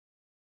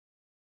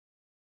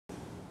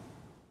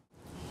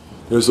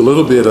There's a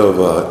little bit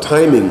of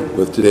timing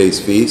with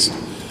today's feast.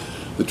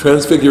 The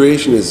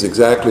Transfiguration is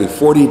exactly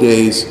 40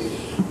 days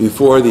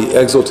before the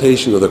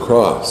exaltation of the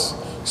cross.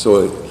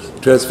 So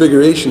the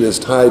Transfiguration is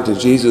tied to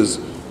Jesus'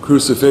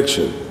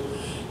 crucifixion.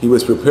 He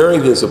was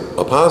preparing his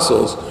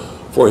apostles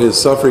for his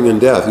suffering and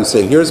death. He's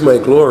saying, here's my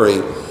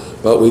glory,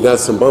 but we got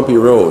some bumpy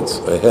roads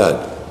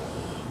ahead.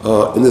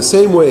 In the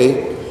same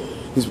way,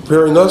 he's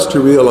preparing us to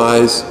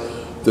realize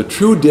the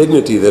true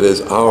dignity that is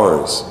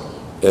ours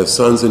as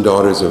sons and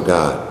daughters of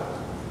God.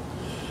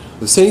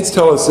 The saints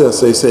tell us this.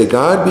 They say,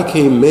 God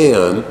became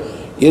man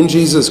in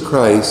Jesus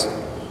Christ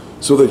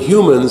so that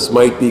humans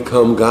might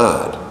become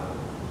God.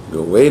 You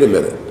go, wait a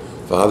minute.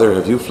 Father,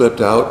 have you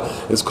flipped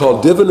out? It's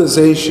called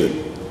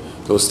divinization.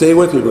 So stay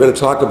with me. We're going to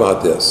talk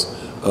about this.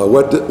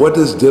 What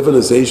does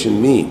divinization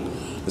mean?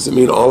 Does it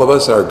mean all of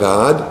us are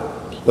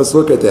God? Let's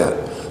look at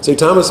that. St.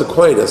 Thomas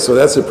Aquinas, so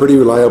that's a pretty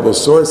reliable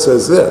source,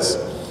 says this.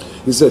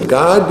 He said,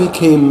 God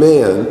became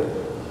man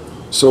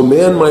so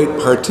man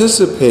might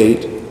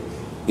participate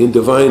in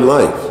divine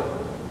life.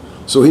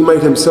 So he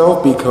might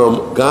himself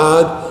become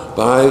God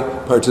by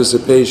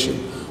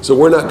participation. So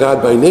we're not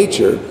God by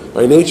nature.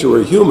 By nature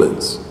we're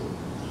humans.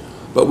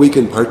 But we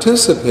can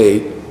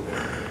participate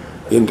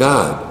in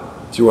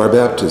God through our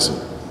baptism.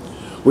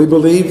 We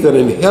believe that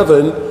in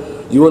heaven,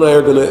 you and I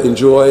are going to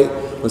enjoy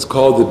what's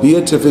called the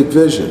beatific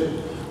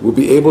vision. We'll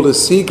be able to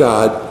see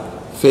God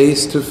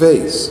face to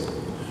face.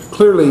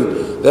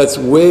 Clearly, that's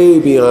way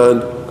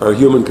beyond our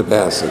human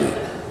capacity.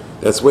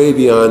 That's way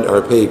beyond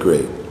our pay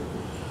grade.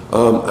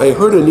 I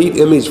heard a neat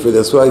image for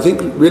this, so I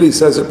think it really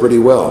says it pretty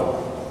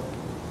well.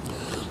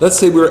 Let's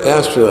say we're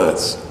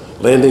astronauts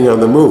landing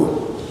on the moon.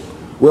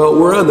 Well,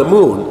 we're on the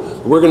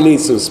moon. We're going to need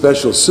some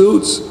special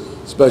suits,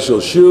 special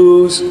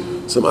shoes,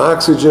 some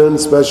oxygen,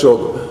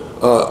 special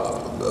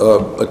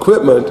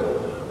equipment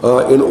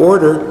in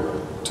order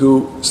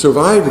to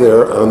survive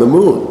there on the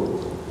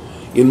moon.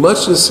 In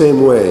much the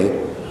same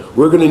way,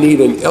 we're going to need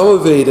an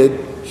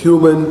elevated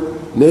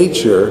human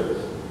nature.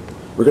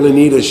 We're going to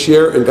need a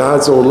share in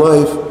God's own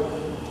life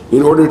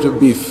in order to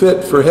be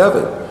fit for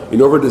heaven, in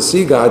order to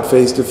see God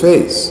face to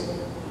face.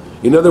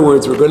 In other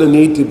words, we're going to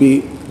need to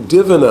be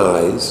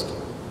divinized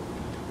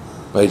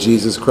by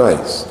Jesus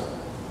Christ.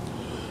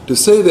 To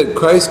say that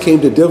Christ came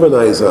to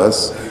divinize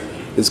us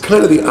is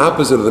kind of the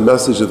opposite of the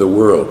message of the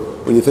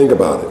world, when you think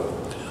about it.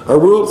 Our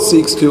world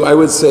seeks to, I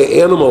would say,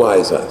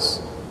 animalize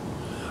us.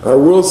 Our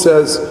world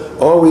says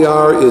all we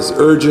are is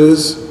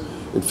urges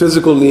and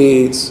physical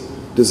needs,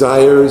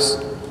 desires,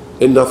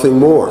 and nothing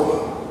more.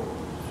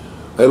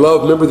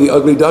 Remember the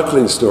ugly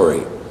duckling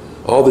story.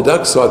 All the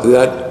ducks thought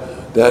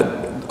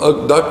that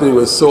duckling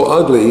was so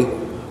ugly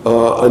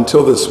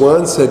until the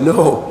swan said,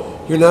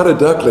 no, you're not a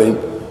duckling,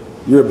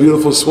 you're a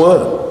beautiful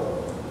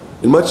swan.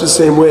 In much the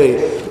same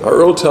way, our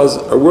world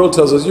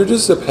tells us you're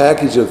just a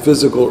package of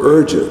physical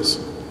urges.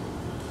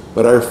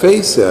 But our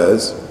faith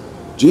says,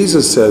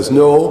 Jesus says,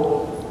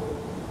 no,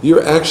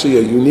 you're actually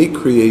a unique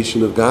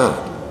creation of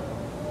God,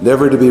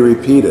 never to be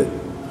repeated,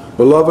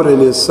 beloved in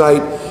his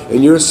sight,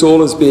 and your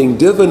soul is being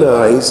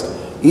divinized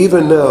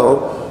even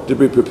now to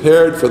be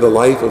prepared for the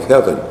life of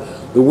heaven.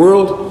 The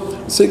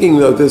world,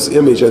 thinking of this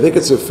image, I think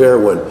it's a fair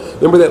one.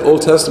 Remember that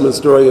Old Testament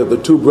story of the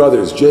two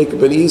brothers,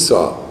 Jacob and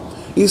Esau?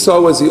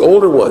 Esau was the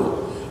older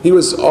one. He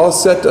was all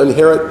set to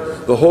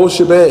inherit the whole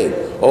shebang,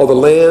 all the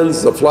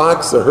lands, the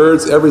flocks, the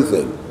herds,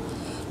 everything.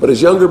 But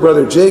his younger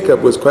brother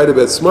Jacob was quite a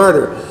bit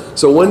smarter.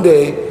 So one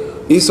day,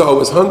 Esau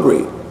was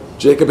hungry.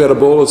 Jacob had a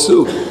bowl of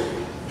soup.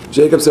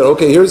 Jacob said,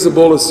 okay, here's the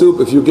bowl of soup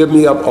if you give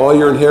me up all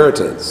your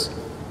inheritance.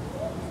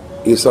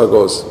 Esau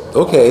goes,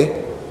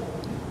 okay.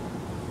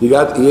 He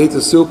ate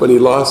the soup and he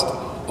lost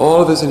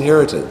all of his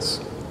inheritance.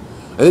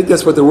 I think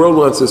that's what the world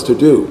wants us to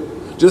do.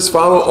 Just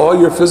follow all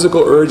your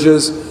physical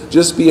urges,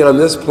 just be on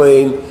this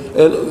plane,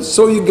 and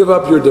so you give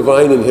up your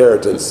divine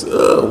inheritance.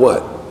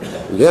 What?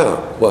 Yeah,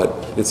 what?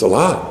 It's a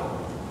lot.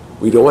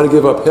 We don't want to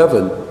give up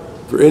heaven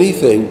for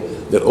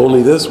anything that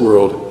only this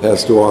world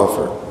has to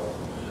offer.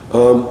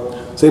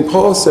 St.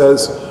 Paul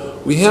says,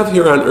 we have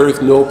here on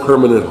earth no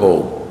permanent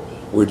home.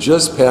 We're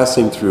just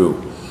passing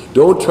through.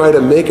 Don't try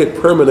to make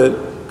it permanent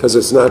because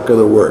it's not going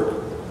to work.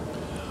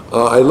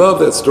 I love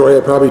that story, I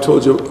probably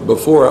told you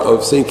before,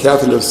 of St.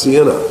 Catherine of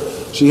Siena.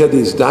 She had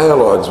these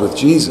dialogues with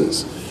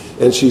Jesus,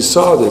 and she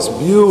saw this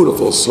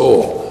beautiful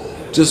soul,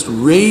 just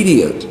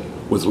radiant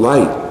with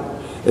light.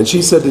 And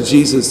she said to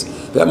Jesus,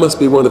 that must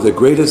be one of the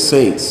greatest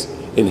saints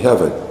in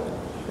heaven.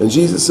 And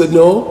Jesus said,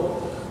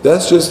 no,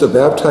 that's just a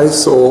baptized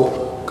soul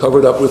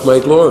covered up with my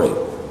glory.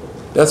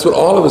 That's what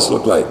all of us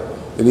look like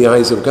in the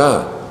eyes of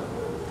God.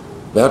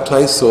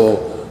 Baptized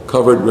soul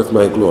covered with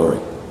my glory.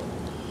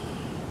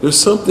 There's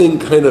something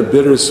kind of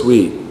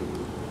bittersweet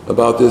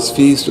about this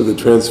feast of the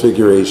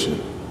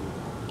Transfiguration.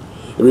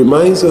 It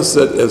reminds us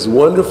that as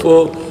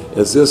wonderful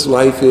as this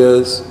life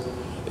is,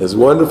 as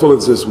wonderful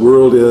as this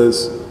world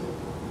is,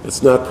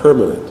 it's not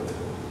permanent.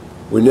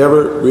 We're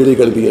never really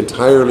going to be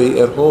entirely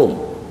at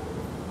home.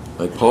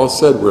 Like Paul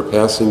said, we're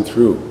passing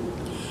through.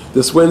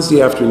 This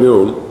Wednesday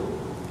afternoon,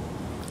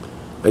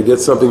 I did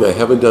something I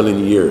haven't done in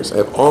years. I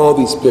have all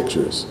these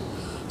pictures.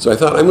 So I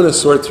thought, I'm going to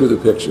sort through the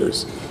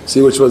pictures,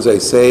 see which ones I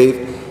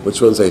save,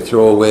 which ones I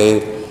throw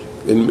away,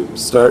 and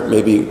start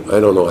maybe,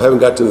 I don't know, I haven't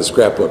got to the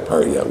scrapbook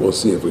part yet. We'll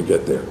see if we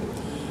get there.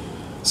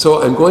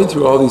 So I'm going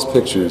through all these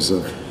pictures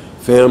of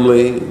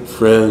family,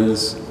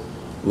 friends,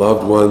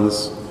 loved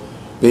ones,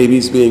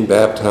 babies being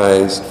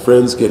baptized,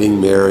 friends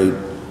getting married.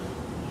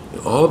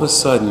 And all of a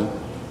sudden,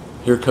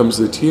 here comes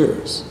the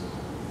tears.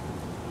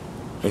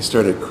 I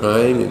started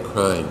crying and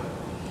crying.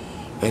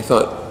 I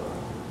thought,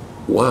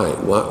 why?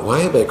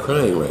 Why am I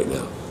crying right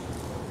now?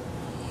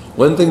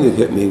 One thing that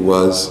hit me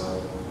was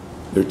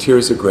they're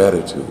tears of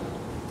gratitude.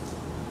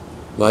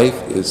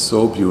 Life is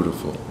so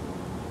beautiful,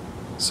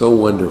 so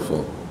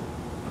wonderful.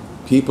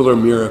 People are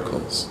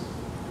miracles.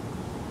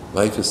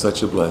 Life is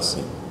such a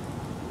blessing.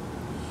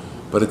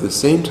 But at the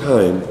same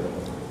time,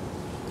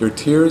 they're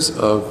tears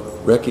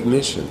of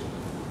recognition.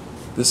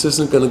 This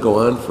isn't going to go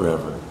on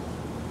forever.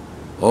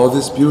 All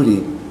this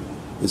beauty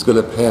is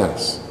going to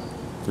pass.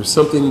 There's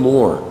something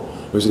more.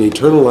 There's an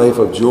eternal life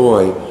of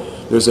joy.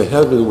 There's a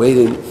heaven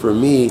waiting for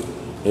me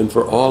and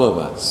for all of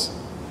us.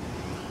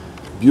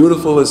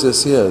 Beautiful as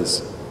this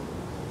is,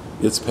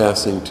 it's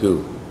passing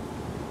too.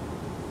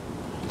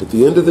 At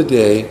the end of the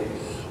day,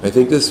 I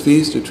think this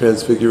Feast of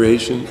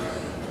Transfiguration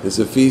is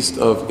a feast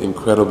of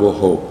incredible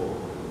hope.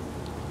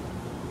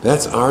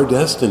 That's our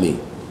destiny.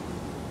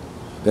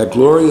 That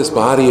glorious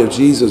body of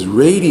Jesus,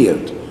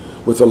 radiant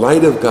with the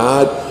light of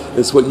God,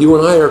 is what you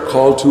and I are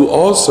called to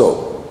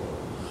also.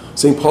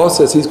 St. Paul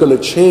says he's going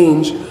to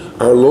change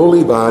our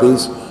lowly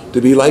bodies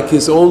to be like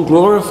his own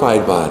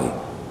glorified body.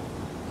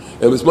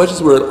 And as much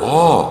as we're in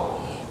awe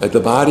at the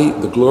body,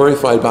 the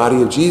glorified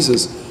body of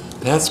Jesus,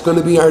 that's going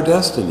to be our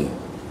destiny,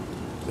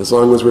 as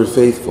long as we're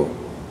faithful.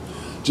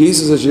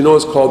 Jesus, as you know,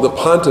 is called the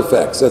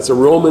Pontifex. That's a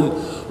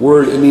Roman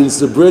word. It means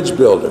the bridge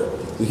builder.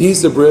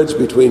 He's the bridge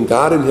between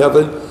God in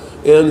heaven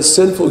and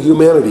sinful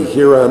humanity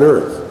here on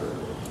earth.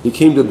 He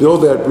came to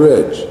build that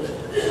bridge.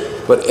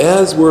 But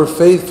as we're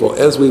faithful,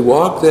 as we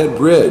walk that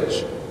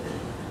bridge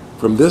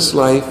from this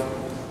life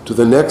to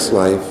the next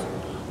life,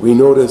 we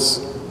notice,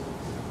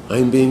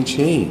 I'm being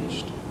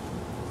changed.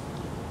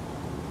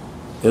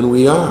 And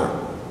we are.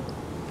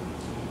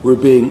 We're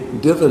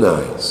being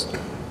divinized.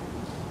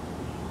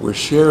 We're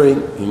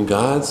sharing in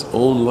God's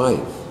own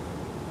life.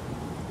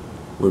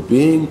 We're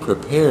being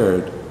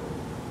prepared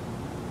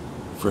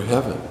for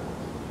heaven.